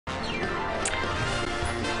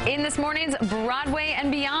In this morning's Broadway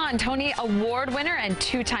and Beyond, Tony Award winner and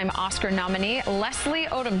two-time Oscar nominee Leslie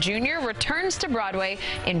Odom Jr. returns to Broadway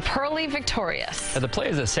in Purlie Victorious. The play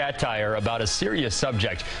is a satire about a serious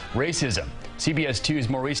subject, racism. CBS 2's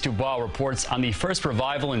Maurice DuBois reports on the first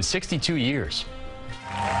revival in 62 years.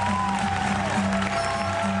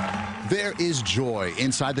 There is joy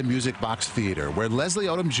inside the Music Box Theater, where Leslie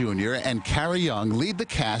Odom Jr. and Carrie Young lead the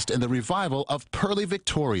cast in the revival of Purlie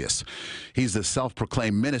Victorious. He's the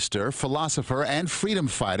self-proclaimed minister, philosopher, and freedom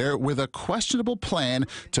fighter with a questionable plan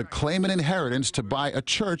to claim an inheritance to buy a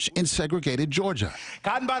church in segregated Georgia.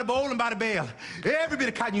 Cotton by the bowl and by the bale. Every bit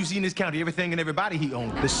of cotton you see in this county, everything and everybody he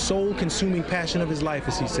owns. The soul-consuming passion of his life,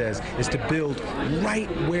 as he says, is to build right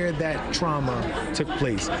where that trauma took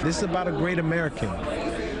place. This is about a great American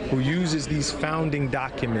who uses these founding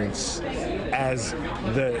documents as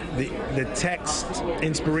the text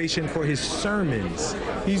inspiration for his sermons.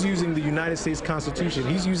 He's using the United States Constitution.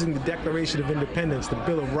 He's using the Declaration of Independence, the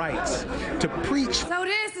Bill of Rights, to preach. So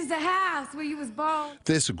this is the house where you was born.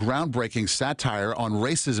 This groundbreaking satire on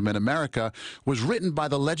racism in America was written by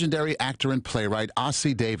the legendary actor and playwright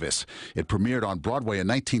Ossie Davis. It premiered on Broadway in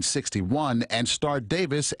 1961 and starred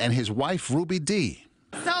Davis and his wife Ruby Dee.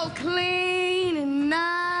 So clean and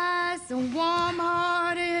nice and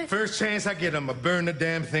warm-hearted. First chance I get, I'ma burn the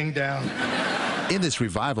damn thing down. In this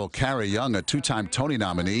revival, Carrie Young, a two-time Tony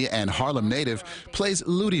nominee and Harlem native, plays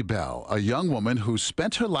Ludi Bell, a young woman who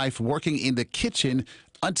spent her life working in the kitchen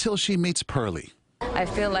until she meets Purlie. I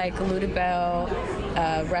feel like Ludi Bell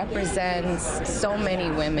represents so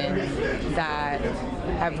many women that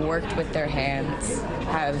have worked with their hands,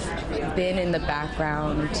 have been in the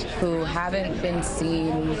background, who haven't been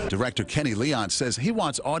seen. Director Kenny Leon says he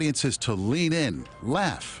wants audiences to lean in,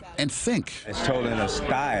 laugh, and think. It's told in a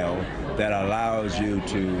style that allows you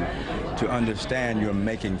to understand you're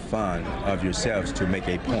making fun of yourselves to make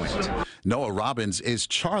a point. Noah Robbins is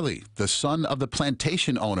Charlie, the son of the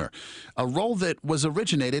plantation owner, a role that was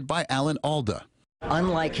originated by Alan Alda.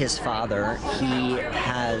 Unlike his father, he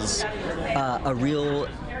has a real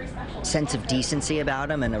sense of decency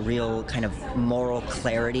about him and a real kind of moral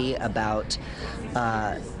clarity about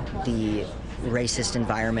the racist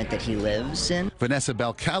environment that he lives in. Vanessa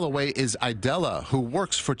Bell Calloway is Idella, who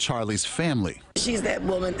works for Charlie's family. She's that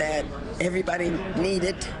woman that everybody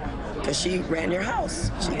needed because she ran your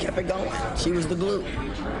house. She kept it going. She was the glue.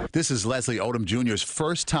 This is Leslie Odom Jr.'s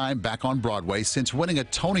first time back on Broadway since winning a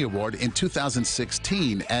Tony Award in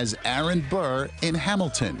 2016 as Aaron Burr in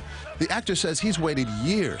Hamilton. The actor says he's waited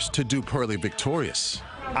years to do Purlie Victorious.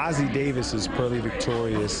 Ossie Davis's Purlie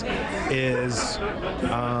Victorious is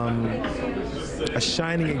a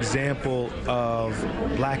shining example of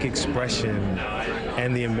black expression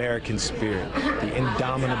and the American spirit, the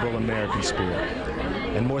indomitable American spirit,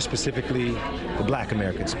 and more specifically, the black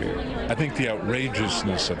American spirit. I think the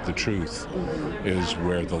outrageousness of the truth is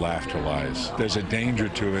where the laughter lies. There's a danger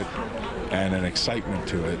to it and an excitement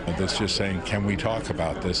to it that's just saying, can we talk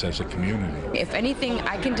about this as a community? If anything,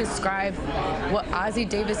 I can describe what Ossie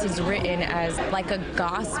Davis has written as like a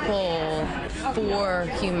gospel for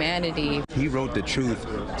humanity. He wrote the truth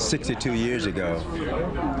 62 years ago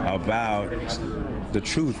about the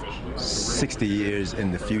truth 60 years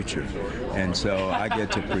in the future. And so I get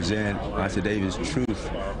to present Ossie Davis' truth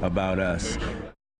about us.